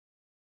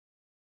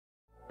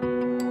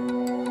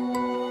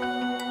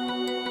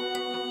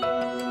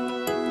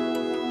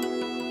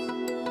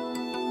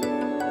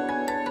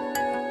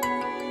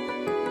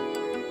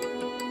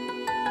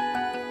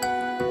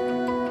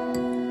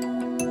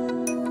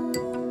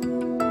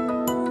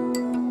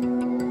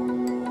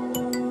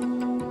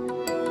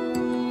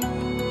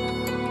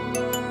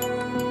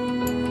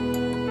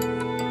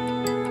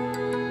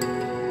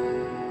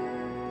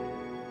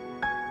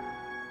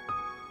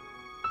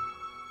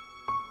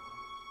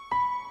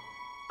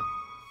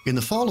In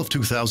the fall of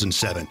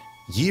 2007,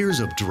 years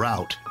of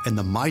drought and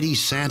the mighty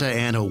Santa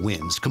Ana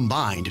winds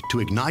combined to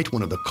ignite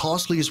one of the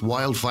costliest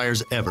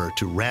wildfires ever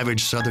to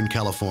ravage Southern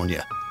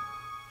California.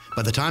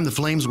 By the time the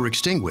flames were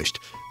extinguished,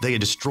 they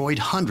had destroyed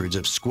hundreds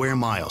of square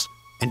miles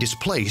and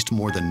displaced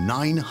more than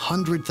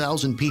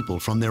 900,000 people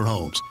from their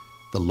homes,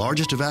 the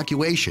largest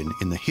evacuation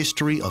in the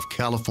history of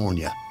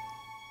California.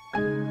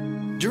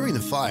 During the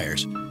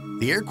fires,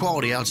 the air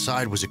quality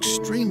outside was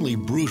extremely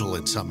brutal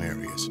in some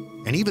areas,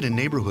 and even in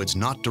neighborhoods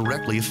not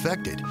directly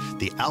affected,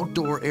 the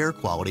outdoor air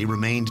quality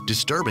remained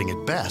disturbing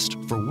at best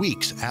for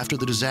weeks after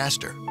the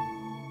disaster.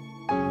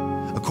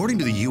 According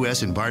to the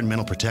U.S.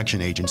 Environmental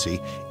Protection Agency,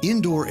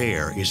 indoor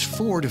air is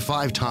 4 to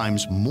 5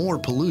 times more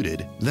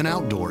polluted than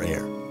outdoor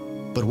air.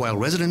 But while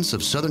residents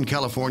of Southern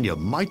California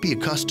might be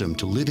accustomed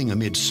to living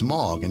amid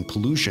smog and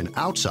pollution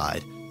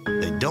outside,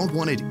 they don't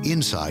want it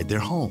inside their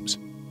homes.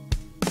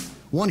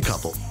 One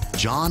couple,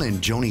 John and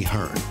Joni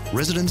Hearn,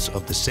 residents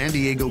of the San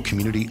Diego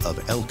community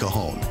of El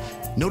Cajon,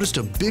 noticed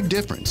a big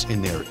difference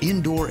in their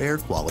indoor air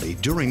quality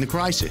during the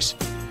crisis.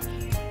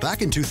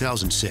 Back in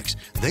 2006,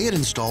 they had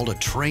installed a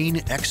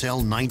Trane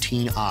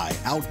XL19i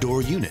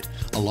outdoor unit,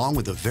 along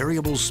with a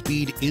variable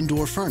speed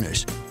indoor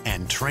furnace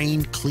and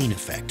Trane Clean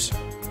Effects.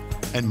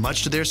 And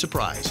much to their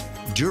surprise,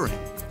 during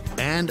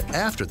and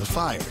after the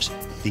fires,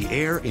 the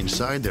air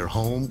inside their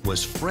home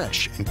was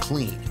fresh and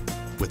clean,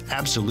 with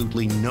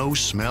absolutely no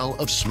smell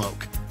of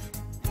smoke.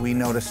 We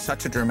noticed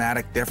such a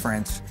dramatic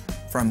difference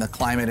from the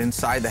climate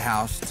inside the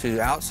house to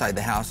outside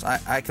the house.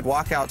 I could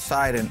walk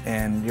outside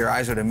and your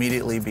eyes would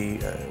immediately be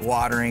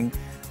watering.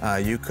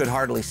 You could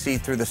hardly see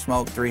through the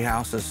smoke 3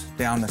 houses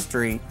down the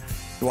street.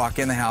 You walk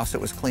in the house, it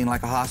was clean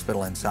like a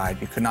hospital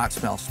inside. You could not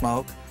smell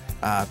smoke.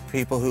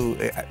 People who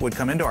would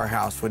come into our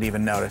house would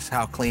even notice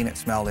how clean it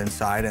smelled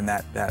inside, and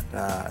that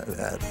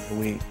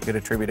we could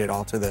attribute it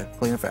all to the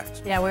Clean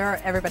Effects. Yeah,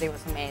 everybody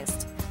was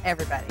amazed.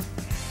 Everybody.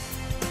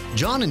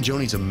 John and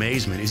Joni's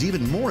amazement is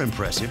even more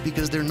impressive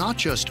because they're not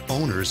just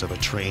owners of a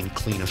Trane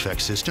Clean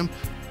Effects system,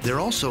 they're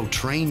also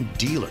Trane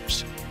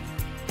dealers.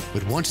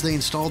 But once they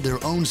installed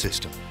their own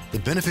system, the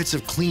benefits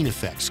of Clean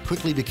Effects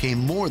quickly became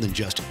more than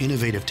just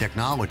innovative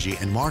technology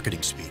and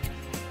marketing speak.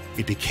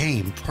 It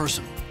became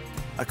personal.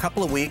 A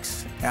couple of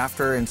weeks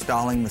after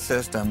installing the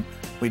system,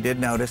 we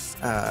did notice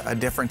a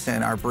difference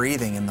in our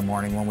breathing in the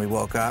morning when we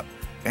woke up,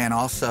 and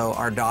also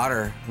our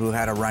daughter, who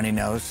had a runny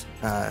nose,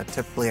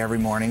 typically every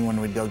morning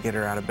when we'd go get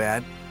her out of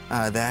bed,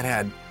 that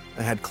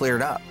had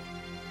cleared up.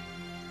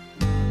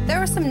 There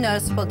were some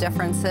noticeable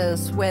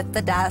differences with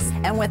the desk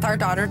and with our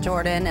daughter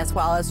Jordan, as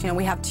well as,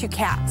 we have 2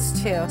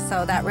 cats too,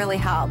 so that really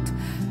helped.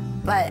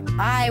 But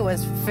I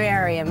was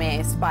very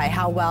amazed by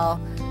how well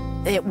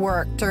it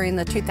worked during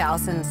the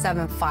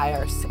 2007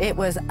 fires. It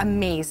was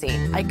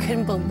amazing. I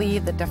couldn't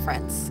believe the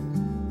difference.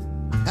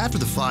 After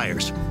the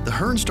fires, the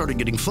Hearns started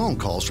getting phone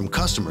calls from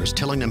customers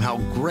telling them how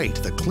great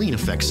the Clean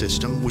Effects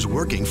system was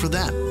working for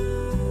them.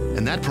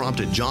 And that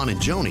prompted John and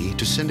Joni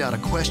to send out a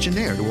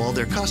questionnaire to all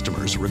their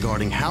customers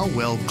regarding how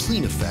well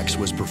Clean Effects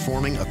was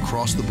performing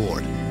across the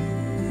board.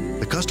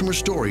 The customer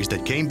stories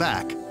that came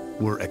back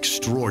were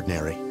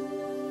extraordinary.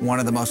 One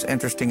of the most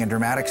interesting and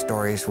dramatic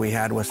stories we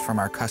had was from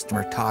our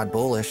customer, Todd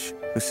Bullish,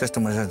 whose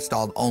system was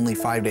installed only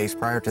 5 days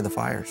prior to the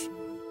fires.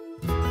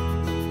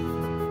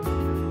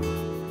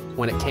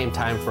 When it came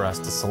time for us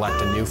to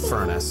select a new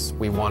furnace,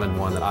 we wanted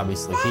one that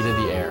obviously heated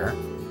the air,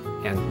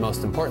 and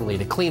most importantly,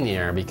 to clean the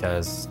air,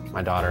 because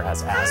my daughter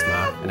has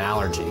asthma and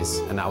allergies,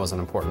 and that was an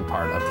important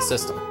part of the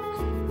system.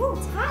 Oh,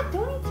 Todd,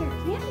 don't eat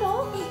your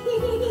candle.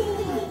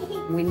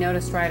 We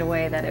noticed right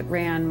away that it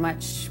ran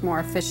much more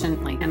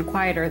efficiently and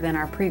quieter than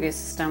our previous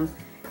system.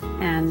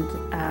 And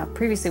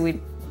previously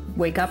we'd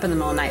wake up in the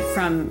middle of the night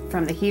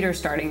from the heater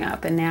starting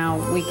up, and now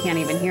we can't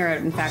even hear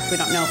it. In fact, we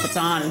don't know if it's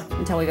on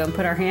until we go and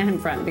put our hand in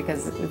front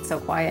because it's so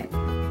quiet.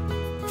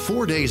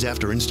 4 days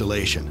after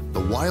installation,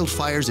 the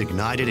wildfires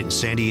ignited in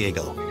San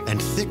Diego,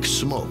 and thick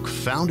smoke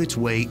found its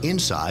way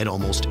inside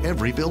almost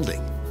every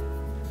building.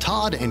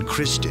 Todd and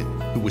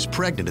Kristen, who was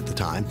pregnant at the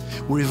time,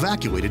 were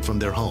evacuated from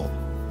their home.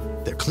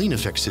 Their Clean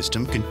Effects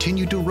system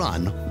continued to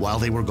run while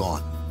they were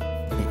gone.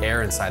 The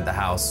air inside the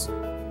house,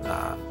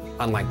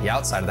 unlike the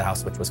outside of the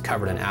house, which was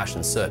covered in ash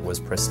and soot, was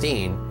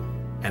pristine,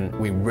 and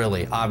we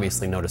really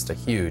obviously noticed a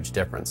huge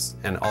difference.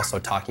 And also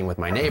talking with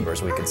my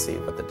neighbors, we could see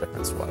what the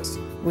difference was.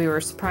 We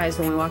were surprised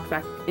when we walked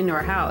back into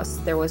our house.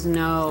 There was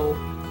no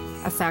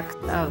effect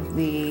of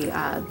the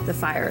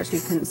fires. You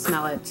couldn't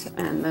smell it,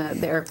 and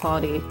the air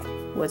quality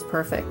was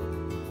perfect.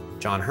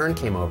 John Hearn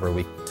came over,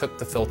 we took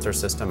the filter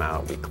system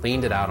out, we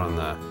cleaned it out on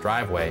the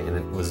driveway, and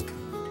it was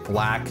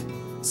black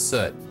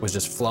soot was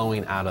just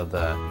flowing out of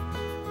the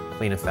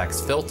Clean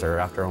Effects filter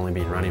after only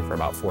being running for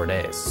about 4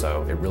 days,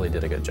 so it really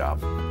did a good job.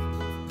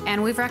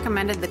 And we've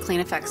recommended the Clean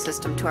Effects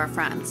system to our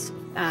friends.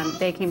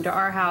 They came to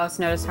our house,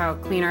 noticed how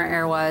clean our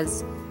air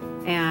was,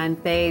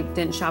 and they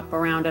didn't shop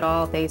around at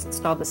all. They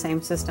installed the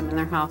same system in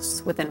their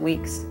house within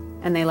weeks,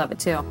 and they love it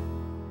too.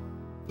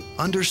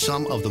 Under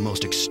some of the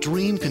most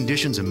extreme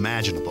conditions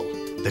imaginable,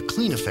 the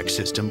Clean-Effect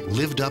system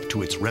lived up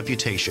to its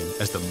reputation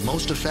as the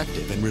most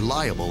effective and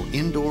reliable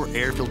indoor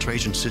air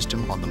filtration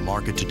system on the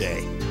market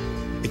today.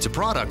 It's a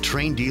product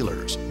trained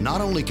dealers not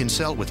only can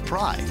sell with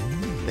pride,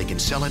 they can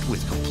sell it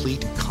with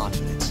complete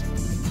confidence.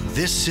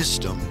 This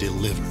system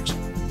delivers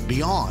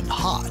beyond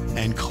hot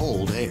and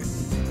cold air.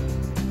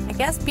 I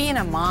guess being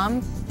a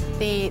mom,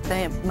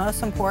 the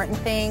most important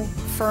thing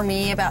for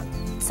me about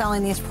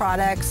selling these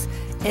products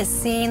is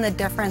seeing the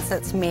difference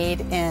that's made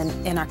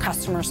in our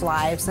customers'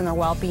 lives and their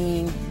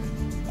well-being.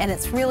 And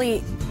it's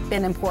really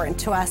been important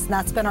to us, and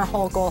that's been our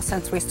whole goal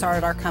since we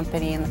started our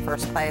company in the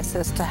first place,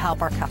 is to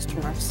help our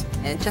customers.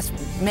 It just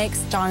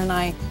makes John and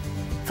I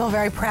feel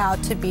very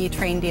proud to be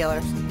Trane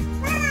dealers.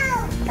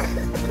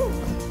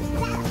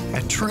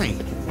 At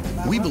Trane,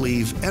 we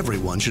believe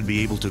everyone should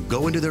be able to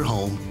go into their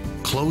home,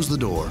 close the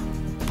door,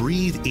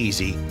 breathe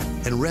easy,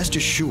 and rest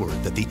assured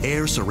that the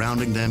air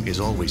surrounding them is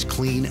always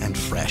clean and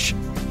fresh.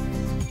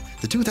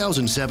 The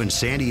 2007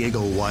 San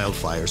Diego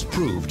wildfires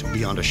proved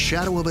beyond a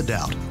shadow of a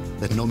doubt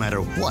that no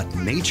matter what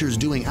nature's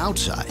doing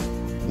outside,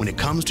 when it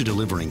comes to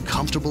delivering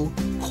comfortable,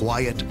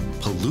 quiet,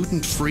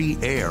 pollutant-free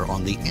air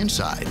on the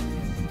inside,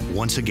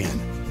 once again,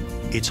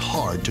 it's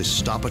hard to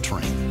stop a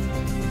Trane.